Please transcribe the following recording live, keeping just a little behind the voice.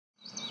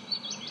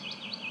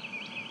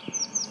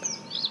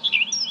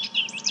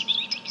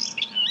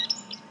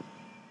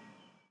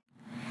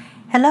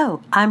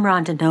Hello, I'm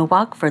Rhonda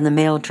Nowak from the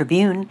Mail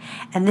Tribune,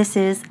 and this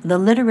is The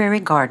Literary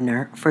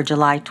Gardener for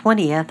July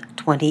 20th,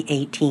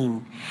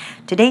 2018.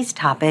 Today's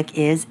topic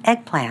is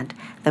Eggplant,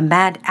 the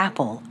Mad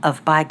Apple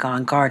of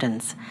Bygone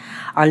Gardens.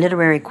 Our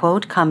literary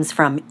quote comes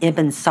from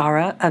Ibn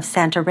Sara of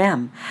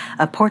Santarém,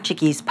 a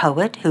Portuguese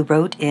poet who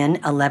wrote in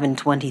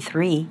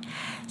 1123,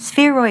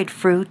 "Spheroid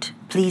fruit,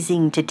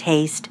 pleasing to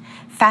taste,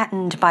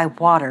 fattened by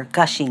water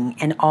gushing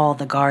in all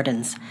the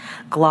gardens,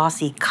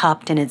 glossy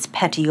cupped in its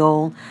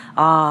petiole,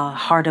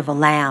 heart of a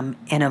lamb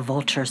in a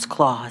vulture's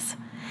claws."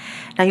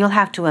 Now you'll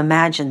have to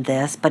imagine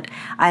this, but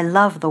I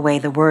love the way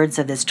the words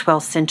of this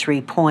 12th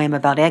century poem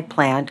about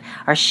eggplant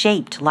are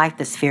shaped like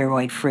the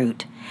spheroid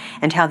fruit,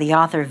 and how the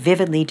author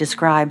vividly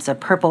describes a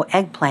purple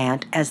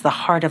eggplant as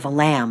the heart of a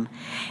lamb,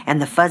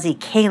 and the fuzzy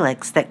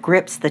calyx that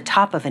grips the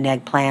top of an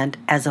eggplant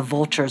as a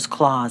vulture's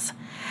claws.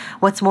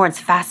 What's more, it's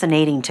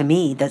fascinating to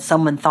me that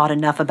someone thought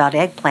enough about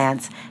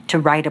eggplants to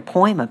write a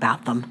poem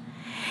about them.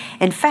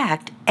 In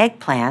fact,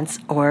 eggplants,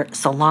 or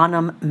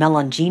Solanum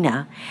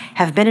melongena,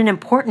 have been an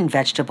important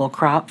vegetable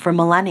crop for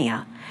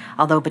millennia,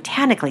 although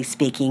botanically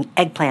speaking,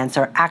 eggplants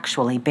are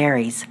actually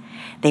berries.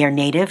 They are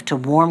native to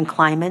warm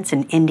climates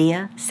in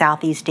India,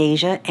 Southeast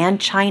Asia, and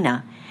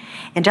China,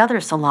 and other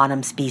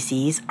Solanum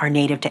species are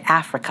native to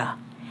Africa.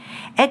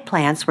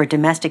 Eggplants were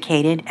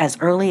domesticated as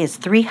early as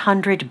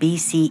 300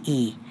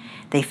 BCE.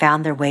 They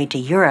found their way to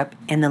Europe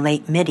in the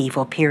late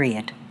medieval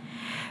period.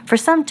 For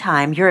some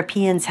time,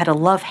 Europeans had a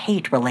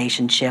love-hate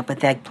relationship with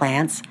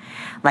eggplants.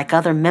 Like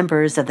other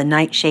members of the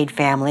nightshade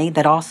family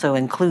that also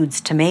includes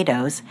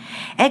tomatoes,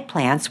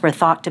 eggplants were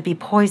thought to be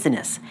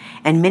poisonous,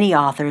 and many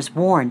authors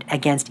warned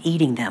against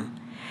eating them.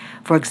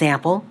 For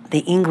example,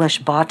 the English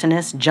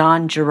botanist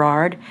John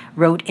Gerard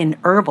wrote in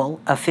Herbal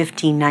of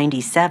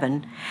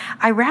 1597,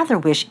 "I rather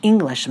wish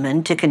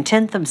Englishmen to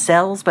content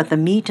themselves with the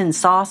meat and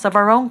sauce of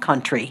our own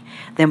country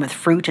than with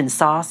fruit and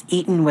sauce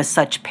eaten with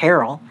such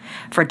peril,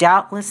 for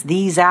doubtless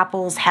these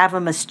apples have a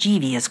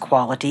mischievous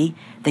quality,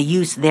 the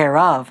use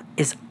thereof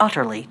is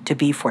utterly to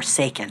be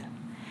forsaken."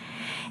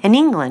 In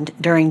England,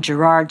 during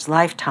Gerard's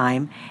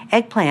lifetime,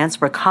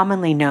 eggplants were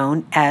commonly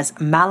known as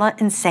mala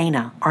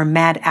insana, or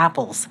mad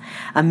apples,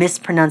 a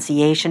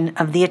mispronunciation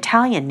of the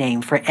Italian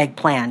name for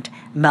eggplant,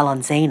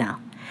 melanzana.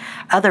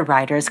 Other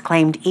writers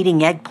claimed eating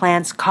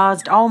eggplants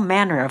caused all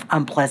manner of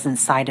unpleasant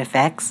side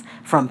effects,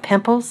 from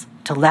pimples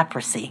to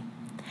leprosy.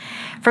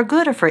 For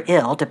good or for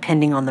ill,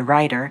 depending on the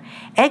writer,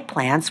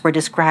 eggplants were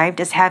described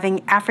as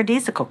having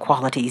aphrodisiacal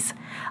qualities.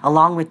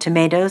 Along with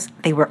tomatoes,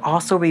 they were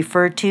also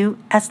referred to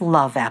as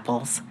love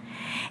apples.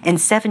 In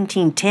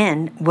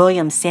 1710,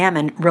 William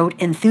Salmon wrote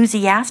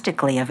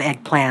enthusiastically of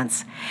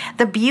eggplants.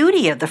 "The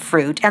beauty of the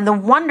fruit and the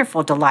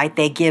wonderful delight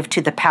they give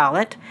to the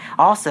palate,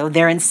 also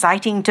their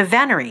inciting to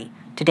venery,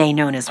 today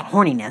known as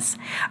horniness,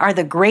 are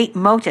the great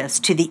motives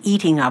to the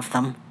eating of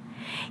them."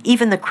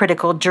 Even the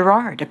critical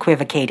Gerard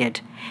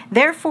equivocated.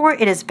 "Therefore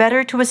it is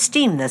better to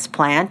esteem this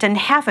plant and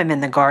have him in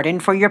the garden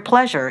for your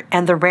pleasure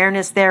and the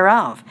rareness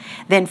thereof,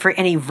 than for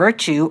any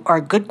virtue or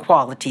good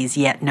qualities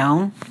yet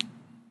known."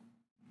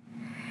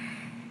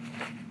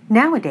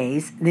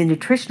 Nowadays, the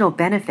nutritional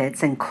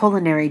benefits and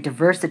culinary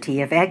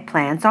diversity of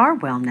eggplants are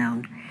well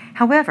known.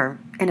 However,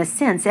 in a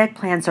sense,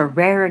 eggplants are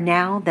rarer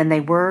now than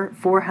they were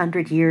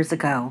 400 years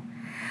ago.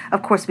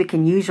 Of course, we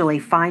can usually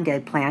find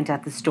eggplant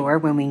at the store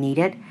when we need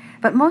it,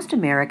 but most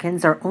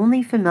Americans are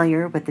only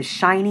familiar with the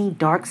shiny,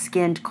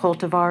 dark-skinned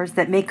cultivars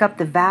that make up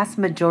the vast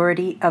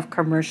majority of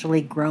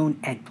commercially grown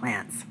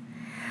eggplants.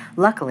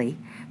 Luckily,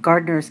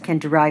 gardeners can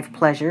derive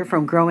pleasure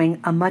from growing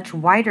a much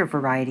wider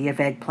variety of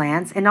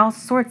eggplants in all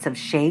sorts of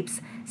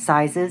shapes,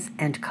 sizes,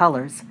 and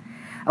colors.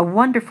 A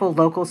wonderful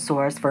local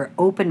source for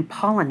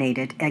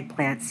open-pollinated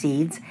eggplant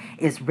seeds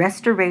is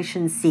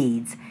Restoration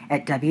Seeds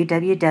at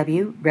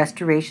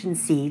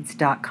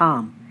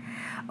www.restorationseeds.com.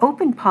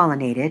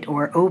 Open-pollinated,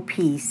 or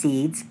OP,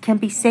 seeds can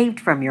be saved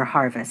from your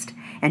harvest,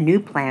 and new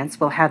plants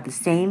will have the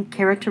same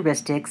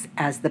characteristics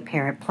as the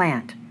parent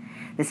plant.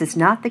 This is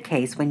not the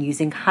case when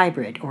using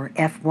hybrid, or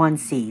F1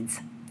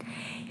 seeds.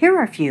 Here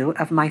are a few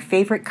of my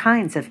favorite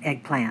kinds of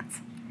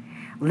eggplants.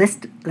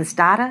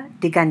 Listada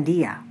de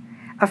Gandia,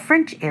 a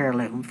French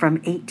heirloom from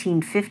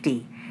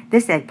 1850.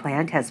 This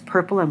eggplant has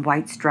purple and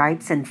white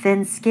stripes and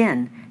thin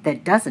skin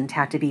that doesn't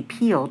have to be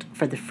peeled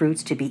for the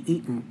fruits to be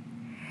eaten.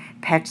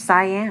 Pech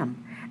Siam,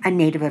 a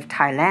native of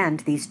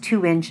Thailand, these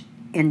 2-inch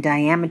in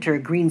diameter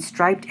green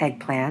striped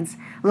eggplants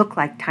look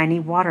like tiny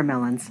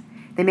watermelons.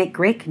 They make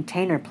great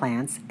container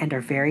plants and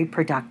are very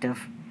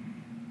productive.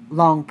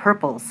 Long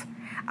purples.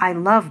 I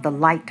love the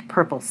light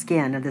purple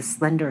skin of this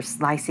slender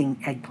slicing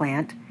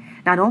eggplant.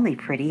 Not only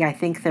pretty, I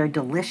think they're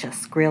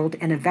delicious grilled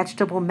in a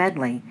vegetable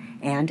medley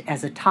and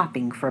as a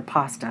topping for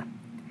pasta.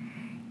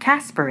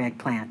 Casper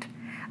eggplant,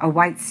 a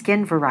white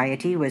skin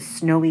variety with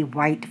snowy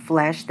white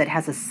flesh that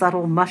has a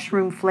subtle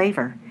mushroom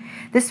flavor.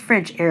 This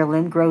French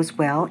heirloom grows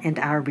well in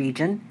our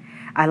region.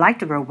 I like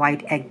to grow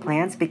white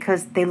eggplants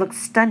because they look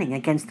stunning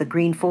against the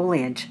green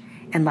foliage,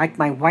 and like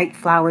my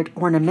white-flowered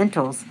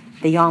ornamentals,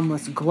 they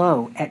almost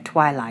glow at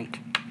twilight.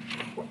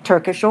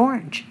 Turkish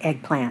orange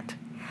eggplant.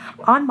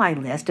 On my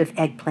list of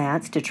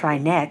eggplants to try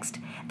next,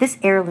 this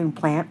heirloom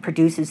plant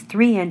produces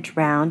 3-inch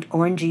round,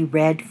 orangey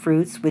red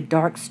fruits with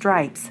dark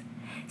stripes.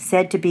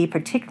 Said to be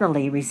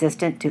particularly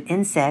resistant to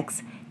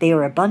insects, they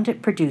are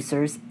abundant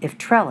producers if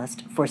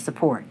trellised for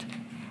support.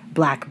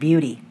 Black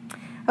Beauty.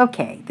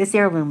 Okay, this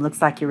heirloom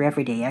looks like your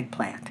everyday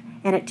eggplant,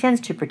 and it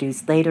tends to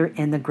produce later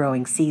in the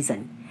growing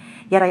season.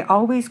 Yet I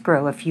always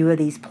grow a few of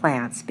these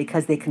plants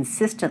because they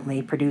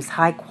consistently produce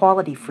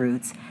high-quality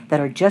fruits that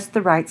are just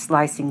the right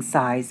slicing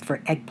size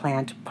for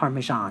eggplant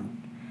parmesan.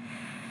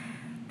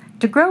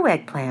 To grow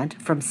eggplant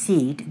from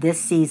seed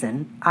this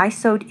season, I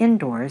sowed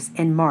indoors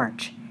in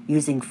March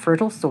using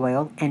fertile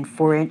soil and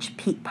 4-inch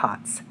peat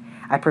pots.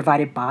 I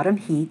provided bottom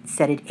heat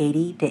set at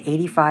 80 to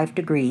 85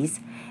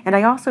 degrees, and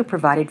I also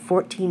provided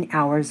 14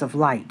 hours of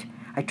light.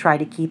 I try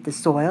to keep the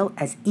soil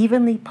as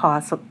evenly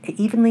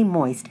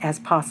moist as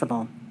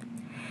possible.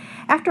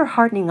 After a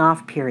hardening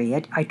off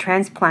period, I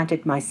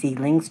transplanted my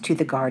seedlings to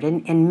the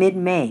garden in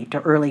mid-May to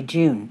early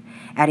June,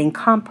 adding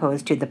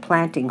compost to the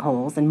planting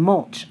holes and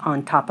mulch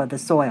on top of the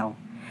soil.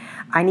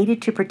 I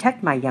needed to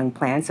protect my young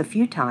plants a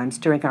few times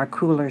during our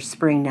cooler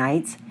spring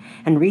nights,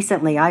 and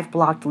recently I've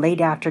blocked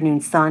late afternoon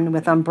sun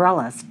with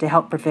umbrellas to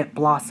help prevent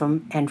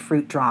blossom and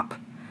fruit drop.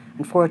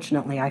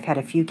 Unfortunately, I've had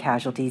a few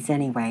casualties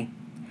anyway.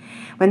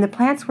 When the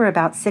plants were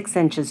about 6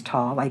 inches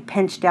tall, I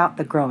pinched out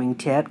the growing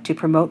tip to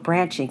promote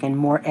branching and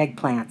more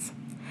eggplants.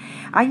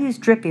 I use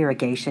drip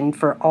irrigation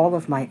for all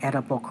of my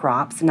edible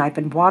crops, and I've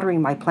been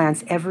watering my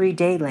plants every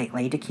day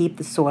lately to keep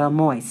the soil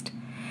moist.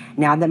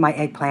 Now that my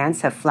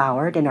eggplants have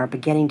flowered and are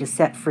beginning to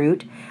set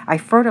fruit, I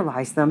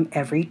fertilize them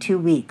every 2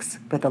 weeks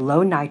with a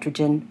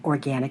low-nitrogen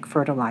organic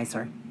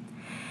fertilizer.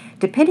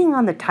 Depending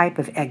on the type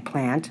of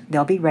eggplant,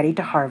 they'll be ready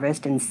to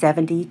harvest in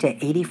 70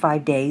 to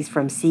 85 days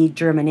from seed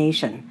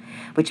germination,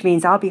 which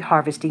means I'll be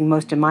harvesting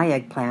most of my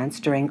eggplants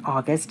during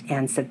August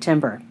and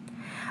September.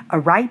 A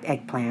ripe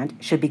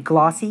eggplant should be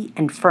glossy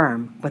and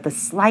firm with a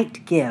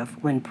slight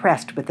give when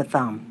pressed with the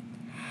thumb.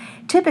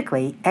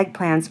 Typically,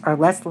 eggplants are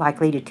less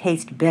likely to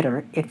taste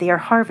bitter if they are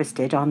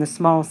harvested on the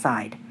small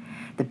side.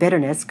 The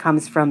bitterness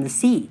comes from the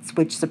seeds,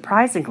 which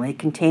surprisingly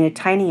contain a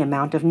tiny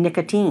amount of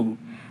nicotine.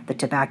 The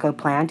tobacco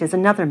plant is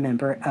another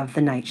member of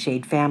the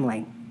nightshade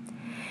family.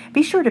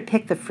 Be sure to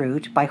pick the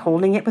fruit by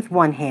holding it with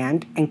one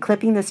hand and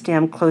clipping the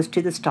stem close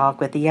to the stalk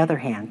with the other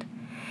hand.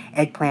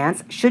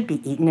 Eggplants should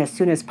be eaten as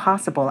soon as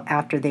possible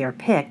after they are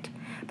picked,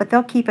 but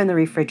they'll keep in the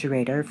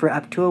refrigerator for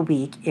up to a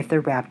week if they're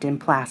wrapped in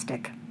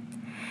plastic.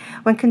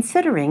 When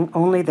considering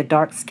only the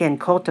dark-skinned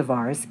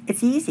cultivars,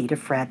 it's easy to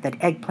fret that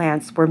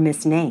eggplants were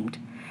misnamed.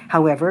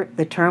 However,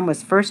 the term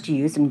was first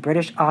used in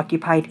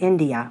British-occupied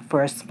India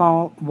for a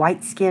small,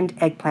 white-skinned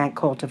eggplant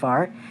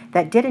cultivar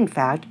that did in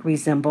fact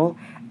resemble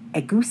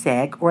a goose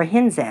egg or a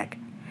hen's egg.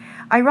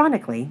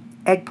 Ironically,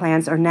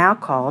 eggplants are now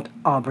called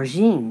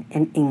aubergine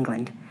in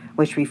England,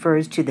 which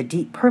refers to the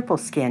deep purple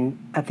skin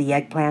of the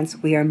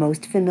eggplants we are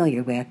most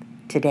familiar with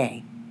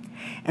today.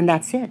 And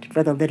that's it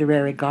for The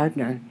Literary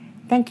Gardener.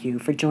 Thank you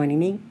for joining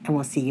me, and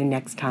we'll see you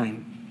next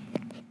time.